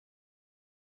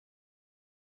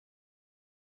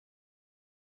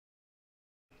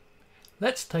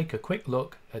Let's take a quick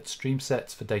look at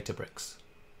StreamSets for Databricks.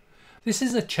 This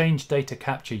is a change data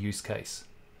capture use case.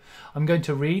 I'm going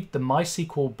to read the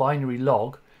MySQL binary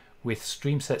log with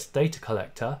StreamSets data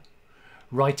collector,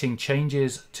 writing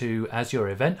changes to Azure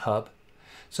Event Hub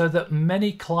so that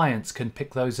many clients can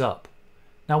pick those up.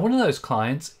 Now, one of those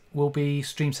clients will be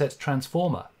StreamSets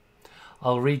Transformer.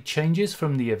 I'll read changes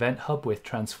from the Event Hub with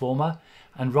Transformer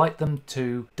and write them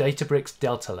to Databricks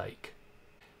Delta Lake.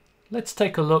 Let's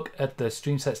take a look at the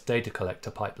StreamSets data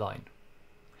collector pipeline.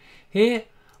 Here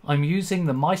I'm using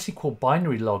the MySQL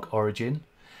binary log origin,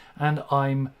 and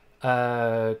I'm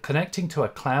connecting to a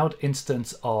cloud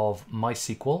instance of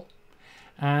MySQL,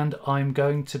 and I'm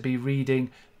going to be reading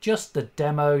just the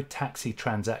demo taxi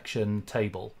transaction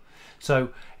table.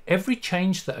 So every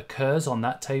change that occurs on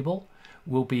that table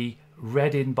will be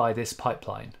read in by this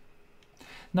pipeline.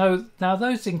 Now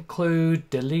those include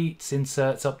deletes,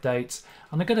 inserts, updates,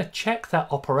 and I'm going to check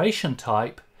that operation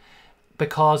type,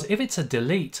 because if it's a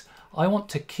delete, I want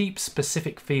to keep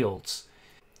specific fields.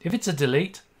 If it's a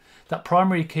delete, that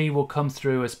primary key will come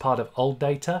through as part of old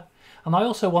data, and I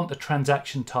also want the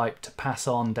transaction type to pass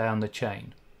on down the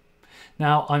chain.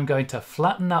 Now I'm going to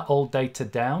flatten that old data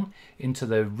down into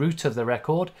the root of the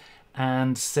record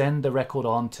and send the record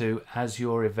on to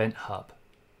Azure Event Hub.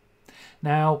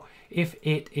 Now, if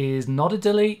it is not a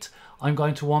delete, I'm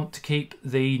going to want to keep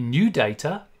the new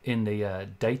data in the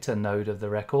data node of the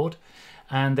record,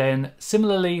 and then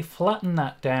similarly flatten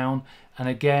that down and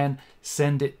again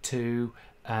send it to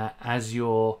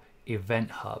Azure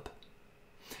Event Hub.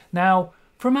 Now,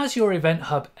 from Azure Event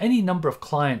Hub, any number of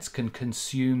clients can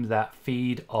consume that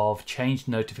feed of change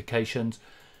notifications,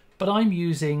 but I'm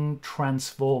using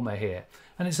Transformer here,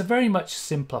 and it's a very much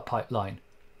simpler pipeline.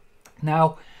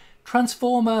 Now,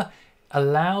 Transformer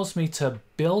allows me to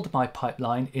build my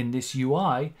pipeline in this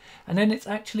UI, and then it's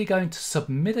actually going to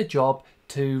submit a job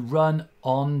to run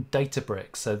on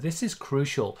Databricks. So this is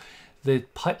crucial. The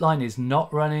pipeline is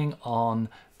not running on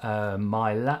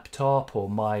my laptop or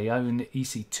my own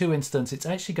EC2 instance. It's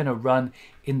actually going to run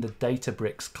in the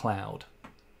Databricks cloud.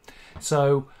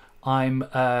 So I'm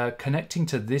connecting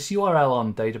to this URL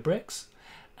on Databricks,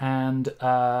 and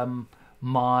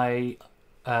my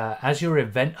Azure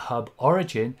Event Hub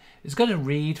origin is going to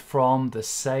read from the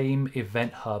same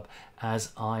Event Hub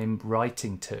as I'm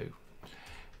writing to.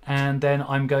 And then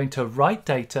I'm going to write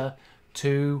data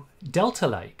to Delta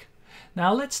Lake.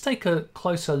 Now let's take a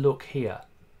closer look here.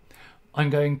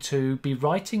 I'm going to be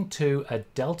writing to a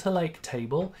Delta Lake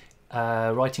table,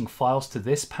 writing files to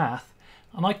this path,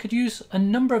 and I could use a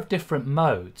number of different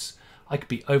modes. I could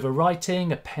be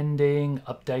overwriting, appending,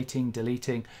 updating,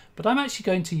 deleting, but I'm actually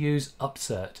going to use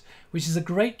upsert, which is a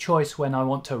great choice when I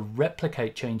want to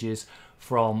replicate changes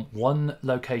from one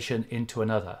location into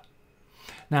another.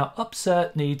 Now,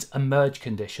 upsert needs a merge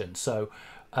condition. So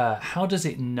how does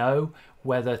it know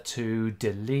whether to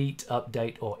delete,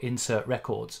 update, or insert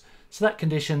records? So that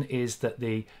condition is that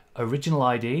the original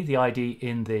ID, the ID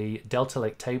in the Delta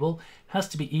Lake table, has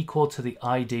to be equal to the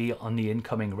ID on the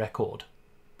incoming record.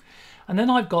 And then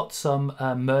I've got some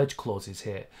merge clauses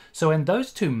here. So when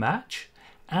those two match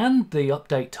and the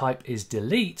update type is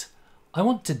delete, I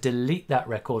want to delete that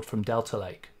record from Delta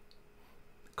Lake.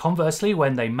 Conversely,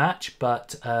 when they match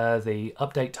but the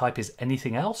update type is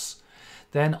anything else,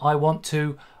 then I want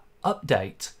to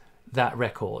update that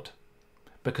record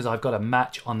because I've got a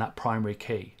match on that primary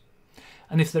key.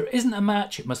 And if there isn't a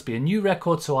match, it must be a new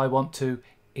record, so I want to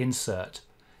insert.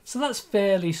 So that's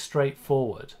fairly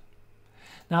straightforward.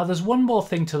 Now there's one more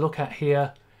thing to look at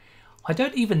here. I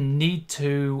don't even need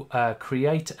to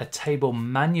create a table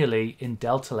manually in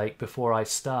Delta Lake before I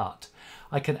start.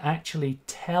 I can actually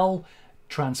tell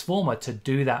Transformer to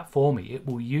do that for me. It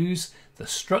will use the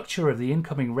structure of the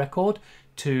incoming record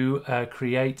to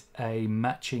create a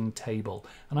matching table.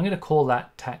 And I'm going to call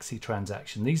that taxi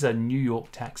transaction. These are New York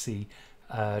taxi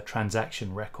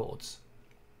transaction records.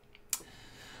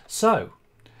 So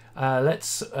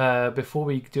let's, before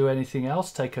we do anything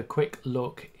else, take a quick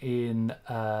look in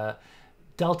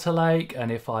Delta Lake,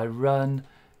 and if I run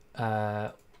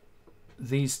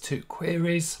these two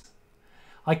queries,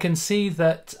 I can see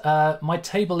that my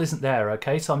table isn't there,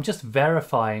 okay? So I'm just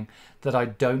verifying that I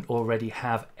don't already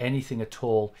have anything at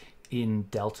all in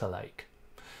Delta Lake.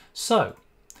 So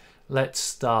let's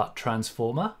start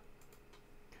Transformer,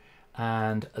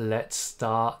 and let's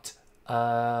start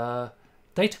Data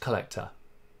Collector.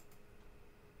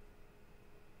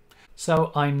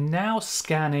 So I'm now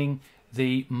scanning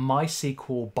the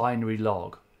MySQL binary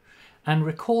log. And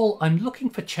recall, I'm looking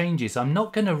for changes. I'm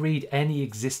not going to read any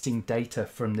existing data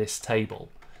from this table.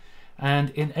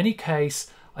 And in any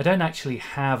case, I don't actually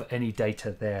have any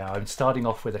data there. I'm starting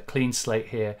off with a clean slate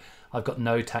here. I've got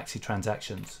no taxi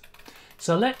transactions.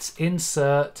 So let's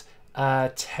insert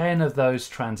 10 of those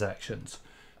transactions.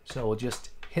 So we'll just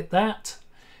hit that,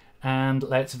 and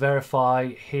let's verify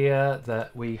here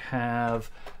that we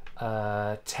have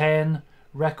 10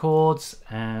 records,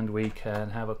 and we can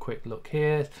have a quick look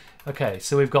here. Okay,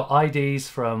 so we've got IDs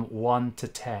from 1 to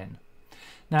 10.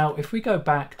 Now if we go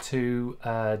back to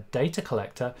data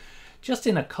collector, just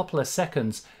in a couple of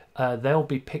seconds they'll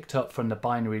be picked up from the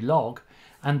binary log,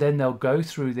 and then they'll go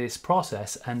through this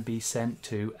process and be sent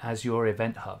to Azure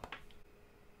Event Hub.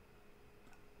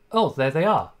 Oh, there they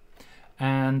are.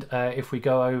 And if we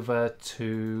go over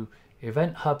to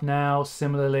Event Hub now,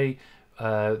 similarly,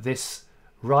 this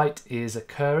write is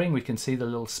occurring. We can see the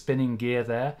little spinning gear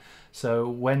there. So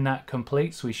when that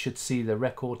completes, we should see the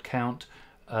record count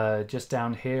just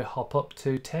down here hop up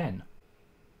to 10.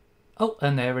 Oh,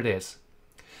 and there it is.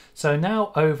 So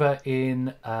now over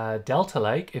in Delta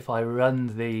Lake, if I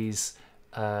run these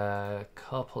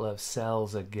couple of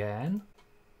cells again,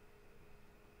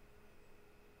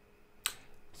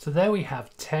 so there we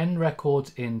have 10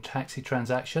 records in taxi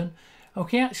transaction. And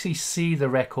we can actually see the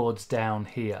records down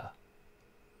here.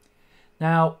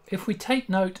 Now, if we take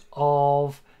note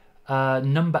of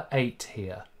number 8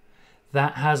 here,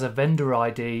 that has a vendor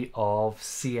ID of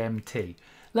CMT.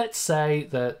 Let's say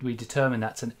that we determine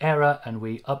that's an error and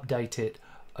we update it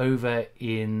over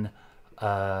in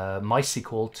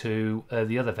MySQL to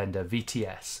the other vendor,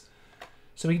 VTS.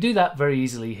 So we can do that very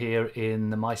easily here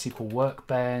in the MySQL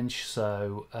workbench.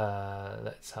 So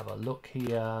let's have a look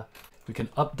here. We can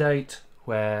update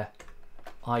where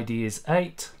ID is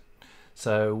 8.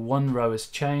 So one row has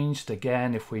changed.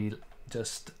 Again, if we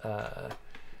just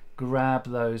grab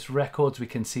those records, we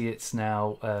can see it's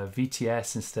now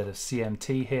VTS instead of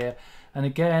CMT here. And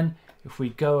again, if we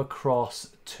go across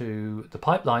to the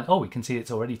pipeline, oh, we can see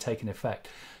it's already taken effect.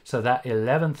 So that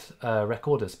 11th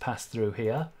record has passed through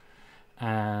here,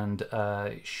 and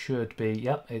it should be,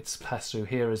 yep, it's passed through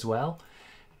here as well.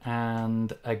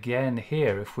 And again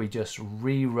here, if we just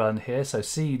rerun here, so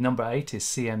see number 8 is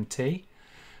CMT,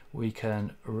 we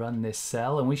can run this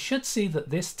cell and we should see that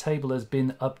this table has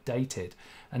been updated,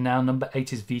 and now number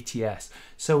 8 is VTS.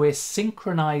 So we're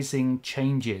synchronizing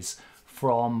changes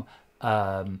from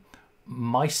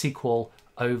MySQL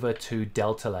over to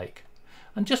Delta Lake.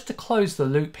 And just to close the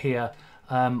loop here,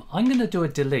 I'm going to do a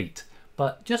delete,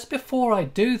 but just before I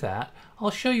do that,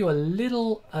 I'll show you a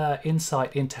little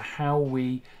insight into how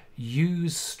we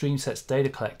use StreamSets Data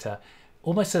Collector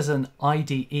almost as an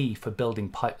IDE for building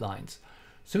pipelines.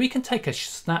 So we can take a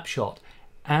snapshot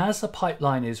as a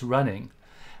pipeline is running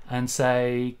and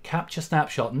say capture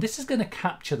snapshot, and this is going to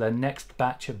capture the next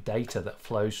batch of data that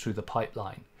flows through the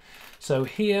pipeline. So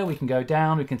here we can go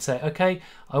down, we can say, okay,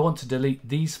 I want to delete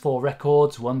these 4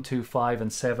 records, 1, 2, 5,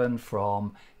 and 7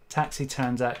 from taxi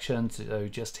transactions. So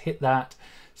just hit that.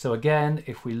 So again,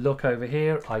 if we look over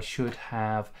here, I should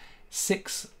have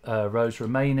 6 rows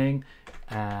remaining,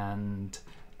 and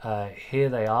here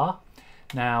they are.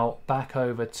 Now back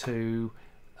over to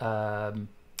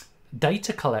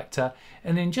data collector,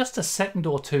 and in just a second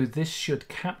or two this should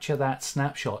capture that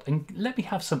snapshot and let me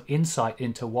have some insight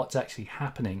into what's actually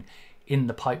happening in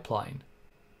the pipeline.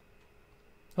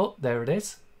 Oh, there it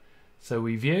is. So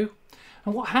we view,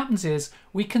 and what happens is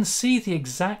we can see the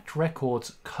exact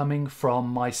records coming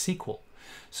from MySQL.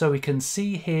 So we can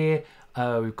see here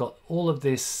we've got all of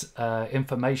this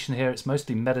information here. It's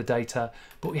mostly metadata,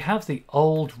 but we have the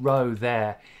old row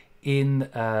there in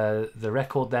the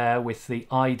record there with the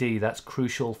ID. That's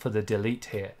crucial for the delete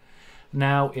here.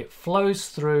 Now it flows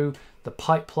through the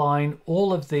pipeline.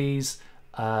 All of these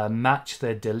match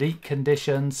their delete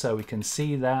conditions, so we can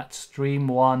see that stream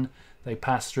 1 they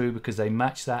pass through because they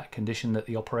match that condition that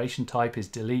the operation type is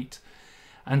delete.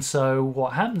 And so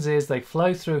what happens is they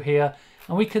flow through here,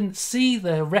 and we can see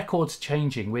the records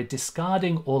changing. We're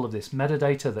discarding all of this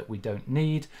metadata that we don't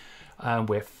need.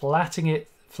 We're flattening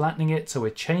it, so we're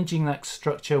changing that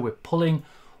structure. We're pulling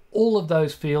all of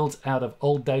those fields out of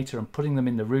old data and putting them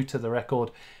in the root of the record,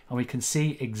 and we can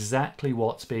see exactly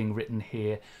what's being written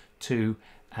here to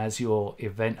Azure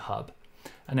Event Hub.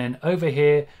 And then over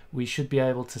here we should be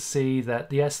able to see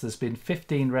that yes, there's been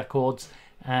 15 records,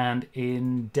 and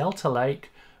in Delta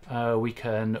Lake we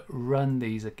can run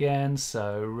these again.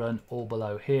 So run all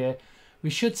below here. We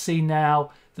should see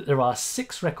now that there are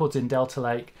 6 records in Delta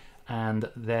Lake, and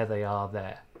there they are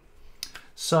there.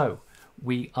 So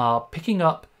we are picking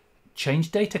up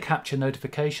change data capture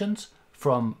notifications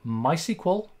from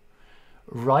MySQL,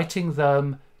 writing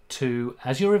them to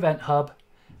Azure Event Hub,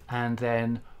 and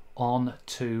then on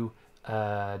to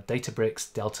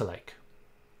Databricks Delta Lake.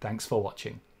 Thanks for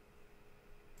watching.